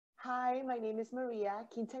Hi, my name is Maria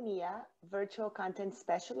Quintanilla, Virtual Content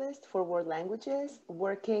Specialist for World Languages,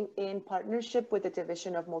 working in partnership with the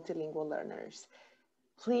Division of Multilingual Learners.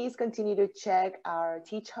 Please continue to check our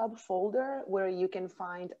Teach Hub folder where you can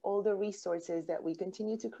find all the resources that we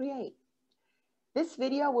continue to create. This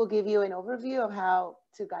video will give you an overview of how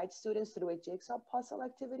to guide students through a jigsaw puzzle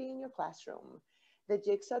activity in your classroom. The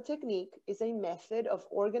jigsaw technique is a method of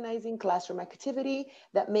organizing classroom activity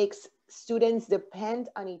that makes students depend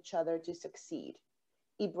on each other to succeed.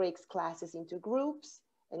 It breaks classes into groups,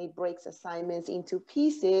 and it breaks assignments into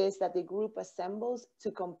pieces that the group assembles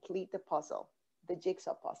to complete the puzzle, the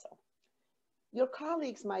jigsaw puzzle. Your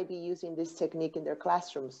colleagues might be using this technique in their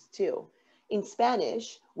classrooms too. In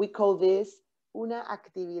Spanish, we call this una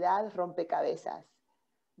actividad rompecabezas.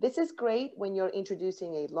 This is great when you're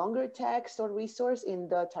introducing a longer text or resource in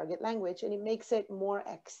the target language, and it makes it more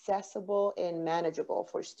accessible and manageable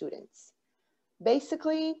for students.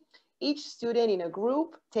 Basically, each student in a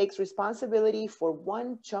group takes responsibility for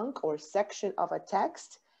one chunk or section of a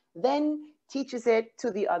text, then teaches it to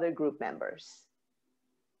the other group members.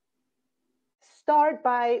 Start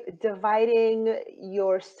by dividing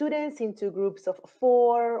your students into groups of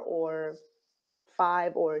 4 or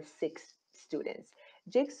 5 or 6 students.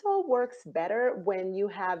 Jigsaw works better when you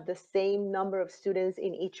have the same number of students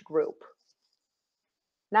in each group.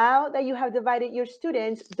 Now that you have divided your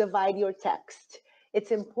students, divide your text.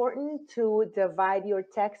 It's important to divide your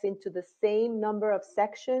text into the same number of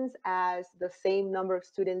sections as the same number of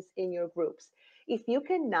students in your groups. If you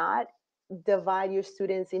cannot divide your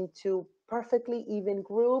students into perfectly even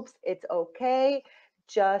groups, it's okay.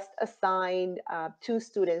 Just assign 2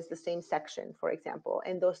 students the same section, for example,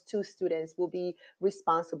 and those 2 students will be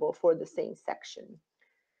responsible for the same section.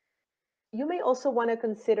 You may also want to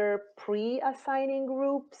consider pre-assigning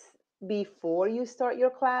groups before you start your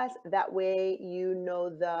class. That way you know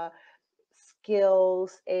the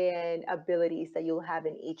skills and abilities that you'll have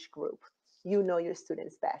in each group. You know your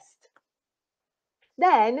students best.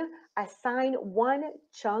 Then assign one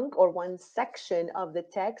chunk or one section of the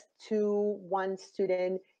text to one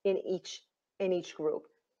student in each group,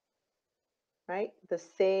 right? The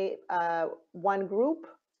same one group,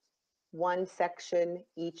 one section,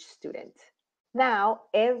 each student. Now,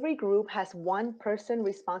 every group has one person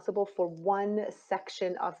responsible for one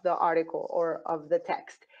section of the article or of the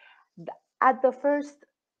text. At the first,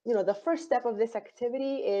 the first step of this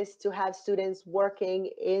activity is to have students working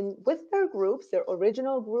in with their groups, their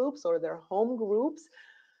original groups or their home groups,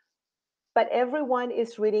 but everyone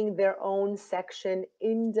is reading their own section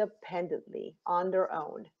independently on their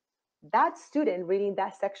own. That student reading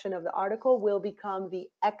that section of the article will become the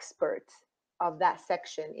expert of that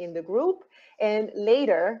section in the group, and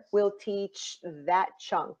later will teach that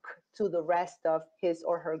chunk to the rest of his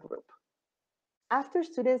or her group. After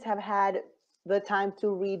students have had the time to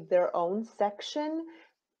read their own section,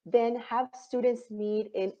 then have students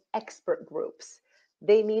meet in expert groups.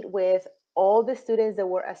 They meet with all the students that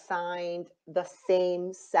were assigned the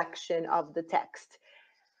same section of the text.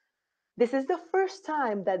 This is the first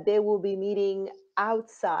time that they will be meeting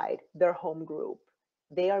outside their home group.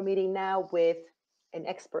 They are meeting now with an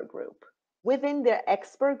expert group. Within their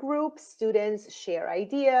expert group, students share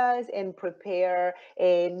ideas and prepare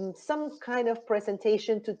some kind of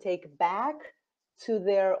presentation to take back to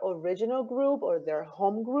their original group or their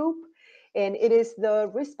home group. And it is the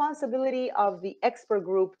responsibility of the expert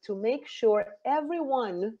group to make sure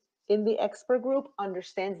everyone in the expert group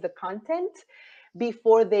understands the content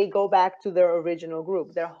before they go back to their original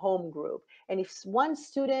group, their home group. And if one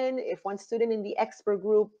student in the expert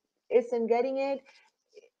group isn't getting it,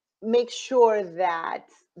 make sure that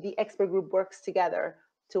the expert group works together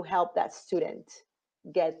to help that student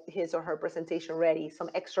get his or her presentation ready,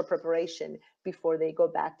 some extra preparation before they go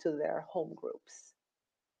back to their home groups.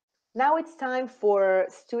 Now it's time for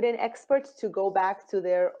student experts to go back to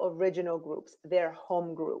their original groups, their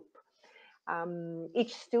home group.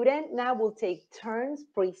 Each student now will take turns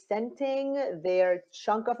presenting their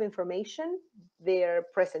chunk of information, their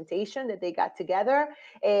presentation that they got together,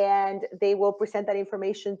 and they will present that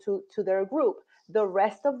information to their group. The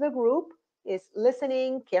rest of the group is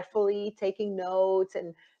listening carefully, taking notes,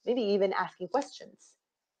 and maybe even asking questions.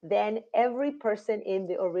 Then every person in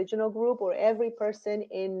the original group or every person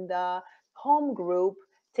in the home group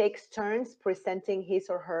takes turns presenting his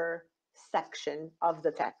or her section of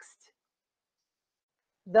the text.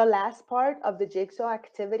 The last part of the jigsaw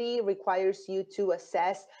activity requires you to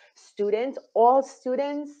assess all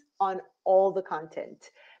students on all the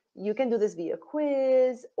content. You can do this via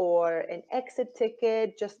quiz or an exit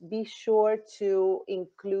ticket. Just be sure to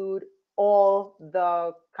include all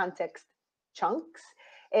the context chunks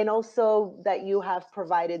and also that you have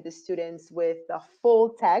provided the students with the full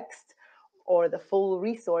text or the full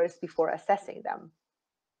resource before assessing them.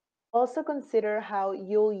 Also consider how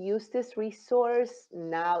you'll use this resource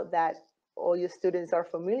now that all your students are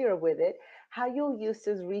familiar with it, how you'll use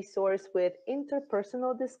this resource with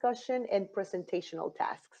interpersonal discussion and presentational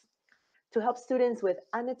tasks to help students with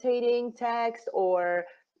annotating text or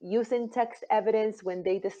using text evidence when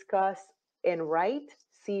they discuss and write.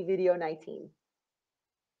 See video 19.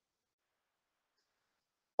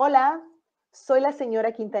 Hola, soy la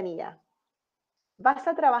señora Quintanilla. Vas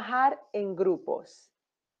a trabajar en grupos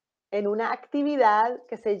en una actividad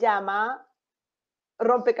que se llama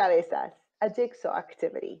rompecabezas, a jigsaw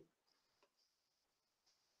activity.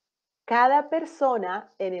 Cada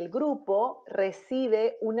persona en el grupo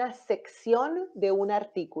recibe una sección de un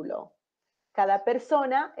artículo. Cada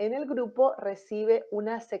persona en el grupo recibe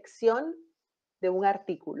una sección de un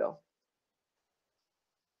artículo.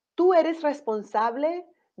 Tú eres responsable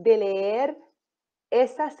de leer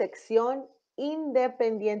esa sección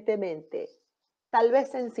independientemente, tal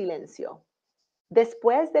vez en silencio.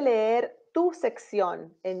 Después de leer tu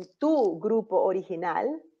sección en tu grupo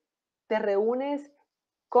original, te reúnes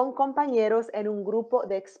con compañeros en un grupo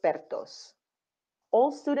de expertos.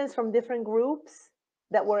 All students from different groups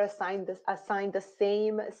that were assigned the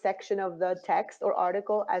same section of the text or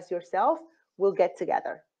article as yourself will get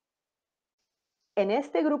together. En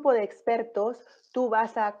este grupo de expertos, tú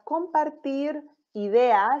vas a compartir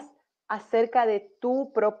ideas acerca de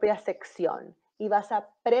tu propia sección y vas a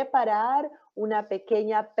preparar una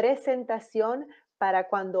pequeña presentación para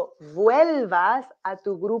cuando vuelvas a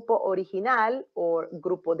tu grupo original o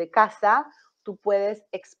grupo de casa, tú puedes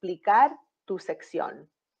explicar tu sección.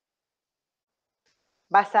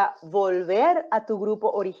 Vas a volver a tu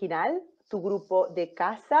grupo original, tu grupo de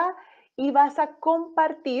casa, y vas a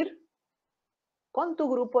compartir con tu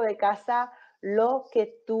grupo de casa lo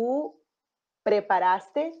que tú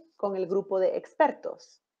preparaste con el grupo de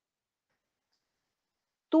expertos.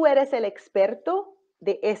 Tú eres el experto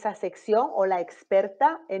de esa sección o la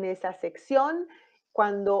experta en esa sección.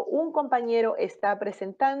 Cuando un compañero está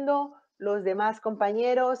presentando, los demás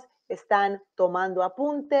compañeros están tomando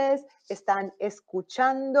apuntes, están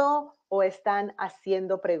escuchando o están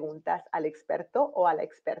haciendo preguntas al experto o a la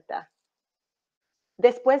experta.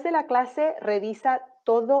 Después de la clase, revisa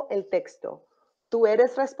todo el texto. Tú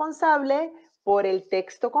eres responsable por el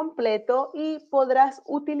texto completo y podrás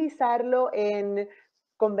utilizarlo en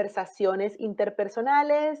conversaciones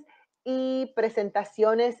interpersonales y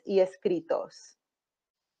presentaciones y escritos.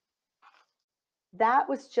 That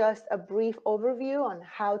was just a brief overview on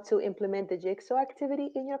how to implement the Jigsaw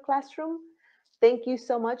activity in your classroom. Thank you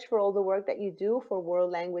so much for all the work that you do for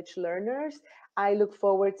world language learners. I look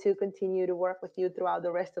forward to continue to work with you throughout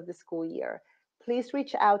the rest of the school year. Please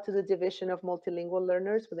reach out to the Division of Multilingual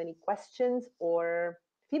Learners with any questions or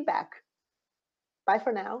feedback. Bye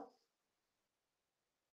for now.